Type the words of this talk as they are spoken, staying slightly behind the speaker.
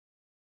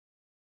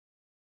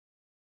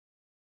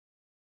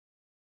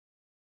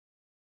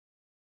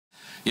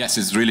Yes,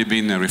 it's really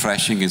been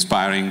refreshing,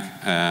 inspiring,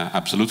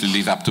 absolutely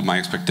live up to my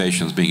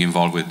expectations being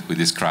involved with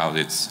this crowd.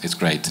 It's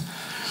great.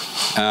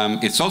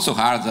 It's also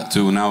hard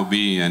to now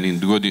be and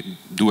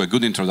do a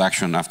good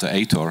introduction after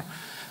Aitor.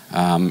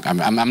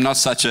 I'm not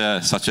such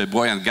a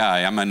buoyant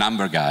guy. I'm a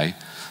number guy.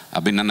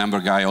 I've been a number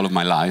guy all of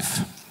my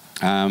life.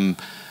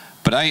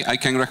 But I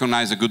can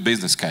recognize a good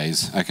business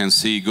case. I can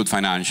see good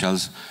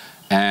financials.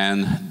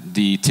 And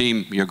the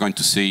team you're going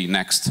to see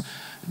next,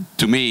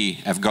 to me,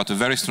 have got a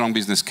very strong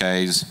business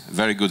case,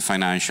 very good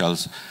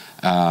financials,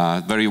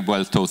 very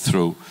well thought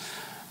through.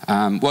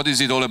 What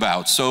is it all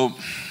about? So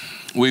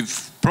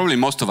probably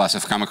most of us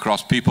have come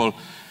across people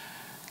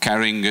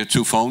carrying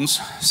two phones.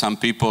 Some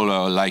people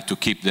like to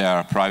keep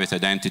their private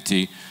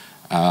identity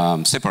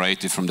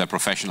separated from their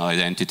professional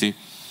identity.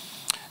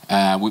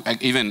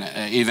 Even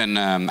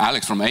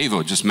Alex from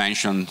Avo just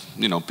mentioned,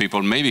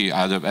 people maybe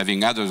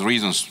having other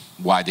reasons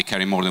why they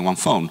carry more than one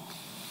phone.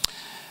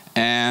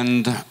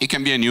 And it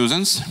can be a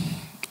nuisance,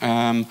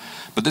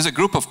 but there's a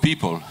group of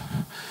people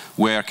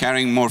where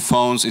carrying more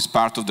phones is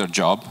part of their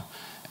job,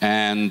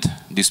 and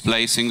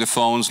displacing the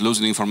phones,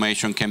 losing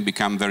information can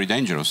become very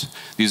dangerous.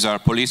 These are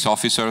police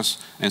officers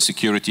and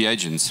security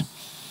agents.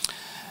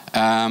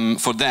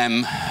 For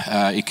them,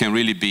 it can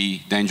really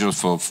be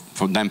dangerous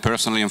for them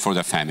personally and for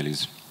their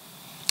families.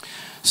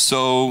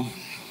 So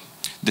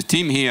the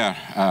team here,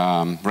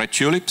 Red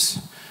Tulips,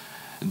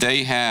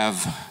 they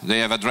have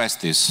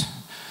addressed this.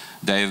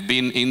 They have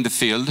been in the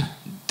field,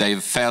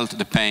 they've felt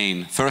the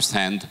pain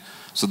firsthand,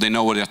 so they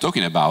know what they're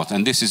talking about.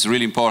 And this is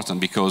really important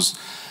because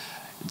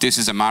this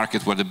is a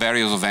market where the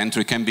barriers of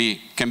entry can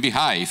be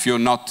high. If you're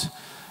not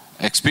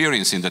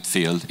experienced in that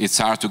field, it's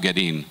hard to get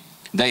in.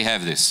 They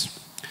have this.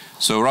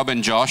 So Rob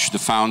and Josh, the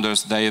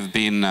founders, they've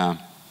been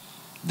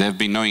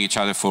knowing each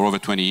other for over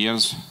 20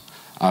 years.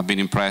 I've been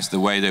impressed the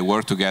way they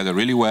work together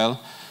really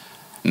well.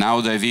 Now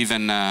they've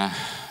even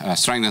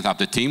strengthened up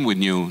the team with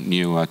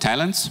new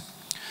talents.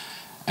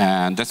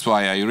 And that's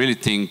why I really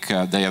think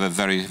they have a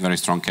very, very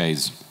strong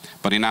case.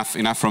 But enough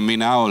from me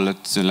now.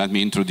 Let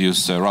me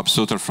introduce Rob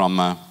Sutter from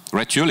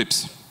Red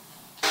Tulips.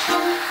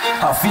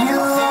 I feel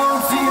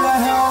alone, feel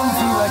at home,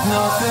 feel like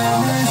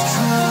nothing is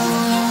true.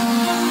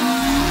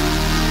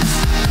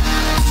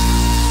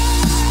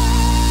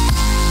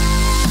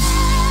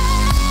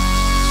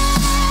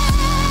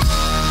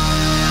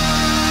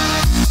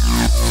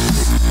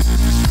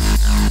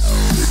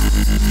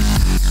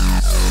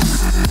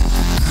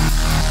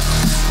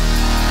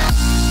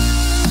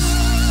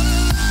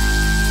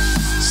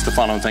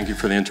 Stefano, thank you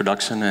for the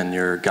introduction and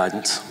your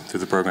guidance through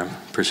the program.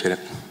 Appreciate it.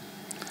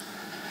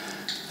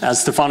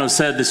 As Stefano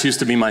said, this used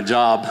to be my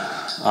job.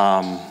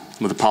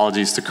 With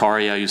apologies to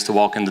Kari, I used to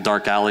walk into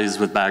dark alleys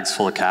with bags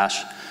full of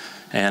cash,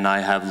 and I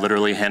have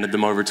literally handed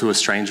them over to a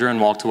stranger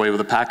and walked away with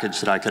a package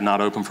that I could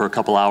not open for a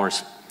couple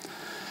hours.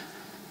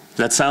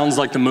 That sounds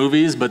like the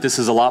movies, but this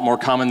is a lot more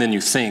common than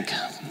you think.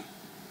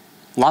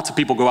 Lots of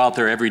people go out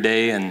there every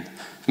day and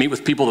meet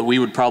with people that we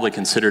would probably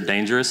consider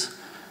dangerous,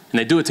 and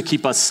they do it to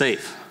keep us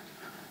safe.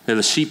 They're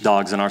the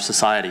sheepdogs in our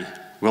society,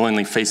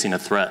 willingly facing a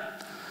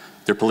threat.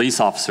 They're police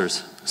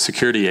officers,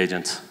 security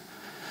agents.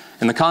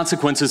 And the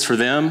consequences for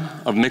them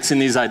of mixing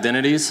these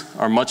identities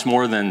are much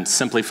more than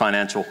simply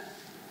financial.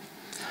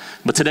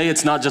 But today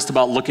it's not just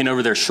about looking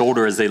over their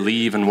shoulder as they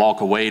leave and walk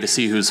away to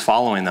see who's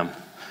following them.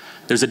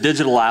 There's a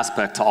digital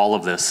aspect to all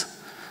of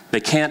this. They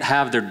can't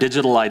have their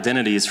digital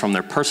identities from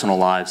their personal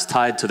lives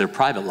tied to their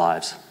private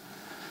lives.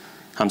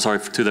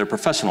 To their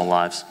professional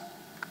lives.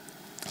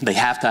 They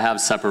have to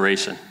have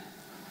separation.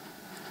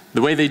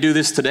 The way they do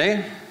this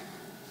today,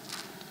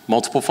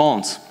 multiple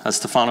phones, as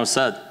Stefano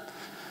said.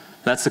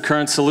 That's the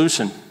current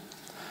solution.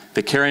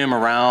 They carry them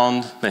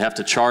around, they have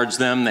to charge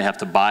them, they have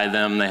to buy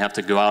them, they have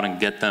to go out and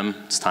get them.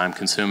 It's time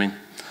consuming.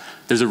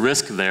 There's a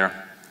risk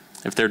there.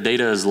 If their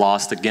data is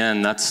lost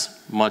again, that's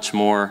much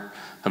more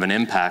of an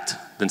impact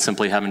than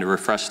simply having to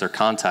refresh their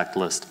contact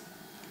list.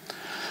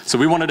 So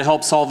we wanted to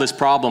help solve this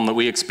problem that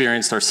we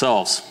experienced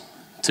ourselves.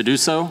 To do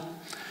so,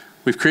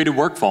 we've created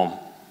WorkPhone.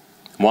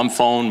 One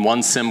phone,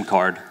 one SIM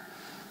card,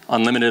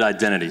 unlimited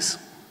identities.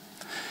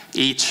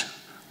 Each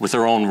with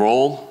their own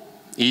role,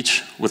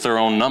 each with their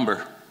own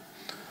number.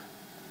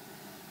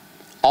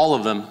 All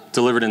of them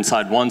delivered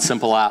inside one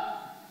simple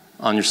app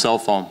on your cell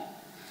phone.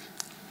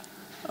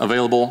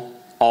 Available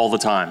all the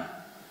time.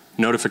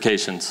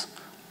 Notifications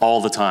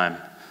all the time,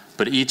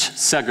 but each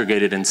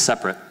segregated and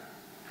separate.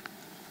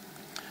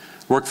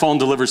 WorkPhone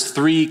delivers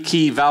 3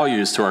 key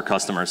values to our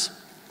customers.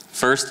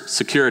 First,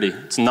 security.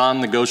 It's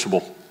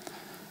non-negotiable.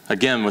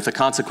 Again, with the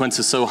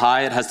consequences so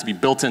high, it has to be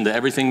built into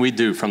everything we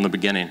do from the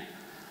beginning.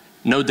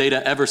 No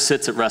data ever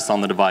sits at rest on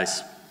the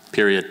device,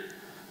 period.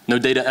 No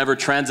data ever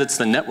transits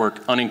the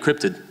network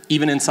unencrypted,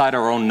 even inside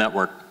our own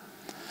network.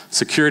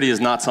 Security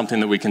is not something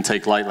that we can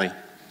take lightly.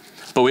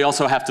 But we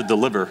also have to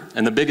deliver,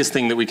 and the biggest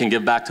thing that we can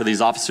give back to these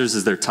officers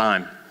is their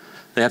time.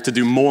 They have to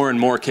do more and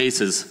more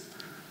cases.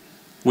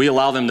 We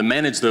allow them to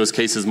manage those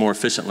cases more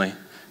efficiently,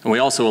 and we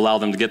also allow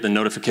them to get the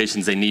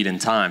notifications they need in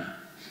time.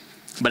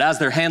 But as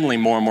they're handling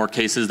more and more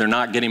cases, they're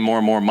not getting more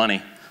and more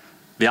money.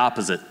 The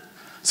opposite.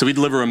 So we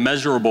deliver a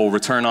measurable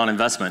return on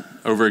investment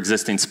over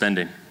existing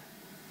spending.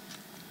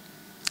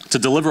 To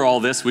deliver all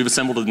this, we've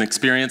assembled an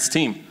experienced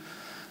team.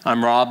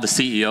 I'm Rob, the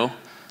CEO.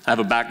 I have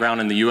a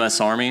background in the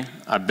US Army.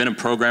 I've been a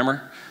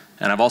programmer,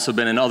 and I've also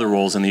been in other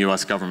roles in the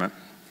US government.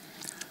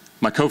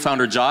 My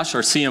co-founder, Josh,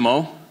 our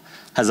CMO,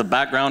 has a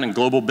background in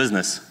global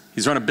business.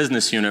 He's run a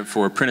business unit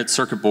for a printed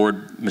circuit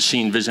board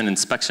machine vision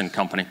inspection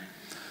company.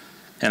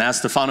 And as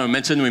Stefano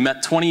mentioned, we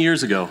met 20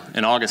 years ago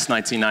in August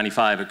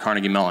 1995 at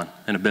Carnegie Mellon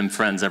and have been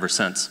friends ever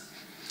since.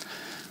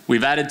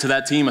 We've added to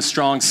that team a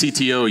strong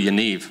CTO,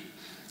 Yaniv,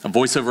 a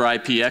voice over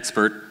IP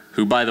expert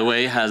who, by the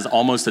way, has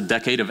almost a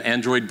decade of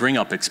Android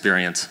bring-up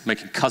experience,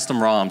 making custom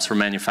ROMs for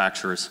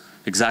manufacturers,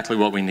 exactly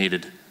what we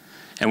needed.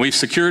 And we've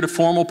secured a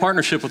formal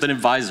partnership with an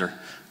advisor,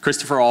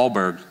 Christopher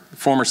Ahlberg,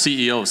 former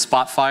CEO of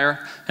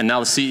Spotfire and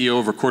now the CEO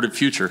of Recorded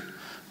Future,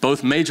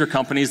 both major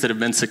companies that have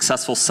been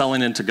successful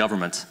selling into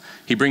governments.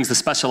 He brings the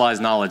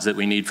specialized knowledge that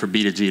we need for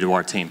B2G to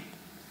our team.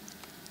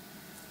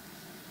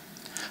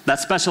 That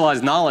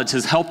specialized knowledge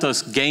has helped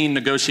us gain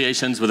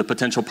negotiations with a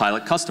potential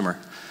pilot customer.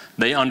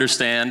 They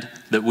understand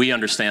that we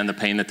understand the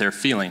pain that they're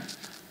feeling.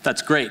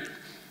 That's great.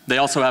 They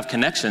also have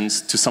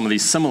connections to some of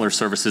these similar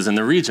services in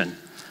the region.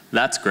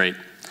 That's great,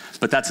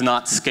 but that's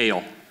not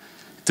scale.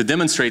 To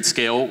demonstrate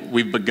scale,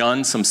 we've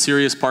begun some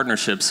serious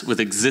partnerships with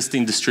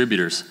existing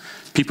distributors,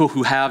 people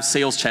who have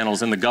sales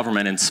channels in the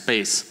government and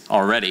space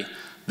already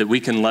that we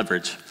can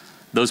leverage.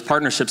 Those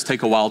partnerships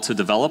take a while to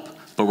develop,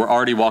 but we're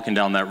already walking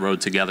down that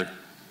road together.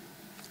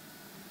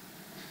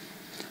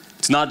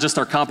 It's not just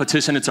our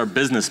competition, it's our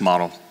business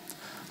model.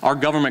 Our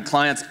government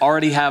clients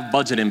already have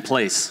budget in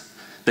place.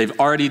 They've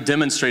already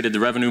demonstrated the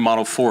revenue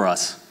model for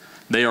us.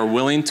 They are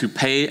willing to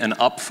pay an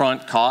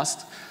upfront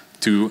cost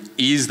to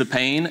ease the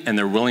pain, and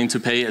they're willing to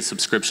pay a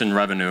subscription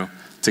revenue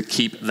to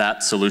keep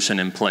that solution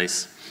in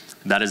place.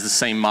 That is the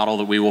same model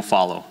that we will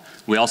follow.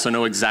 We also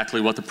know exactly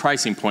what the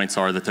pricing points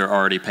are that they're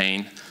already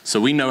paying,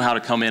 so we know how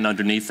to come in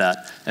underneath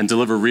that and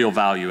deliver real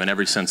value in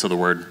every sense of the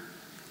word.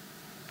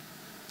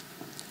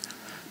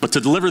 But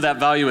to deliver that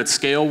value at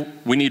scale,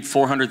 we need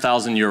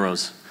 400,000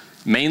 euros,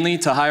 mainly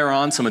to hire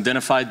on some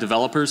identified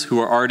developers who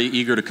are already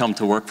eager to come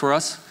to work for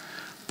us,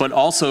 but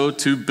also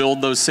to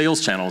build those sales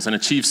channels and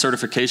achieve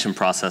certification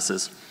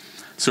processes.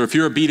 So if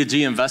you're a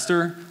B2G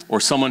investor or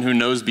someone who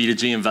knows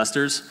B2G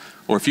investors,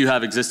 or if you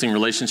have existing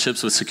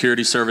relationships with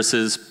security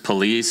services,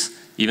 police,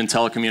 even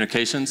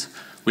telecommunications,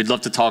 we'd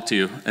love to talk to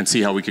you and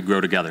see how we could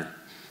grow together.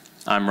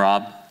 I'm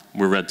Rob,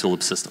 we're Red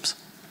Tulip Systems.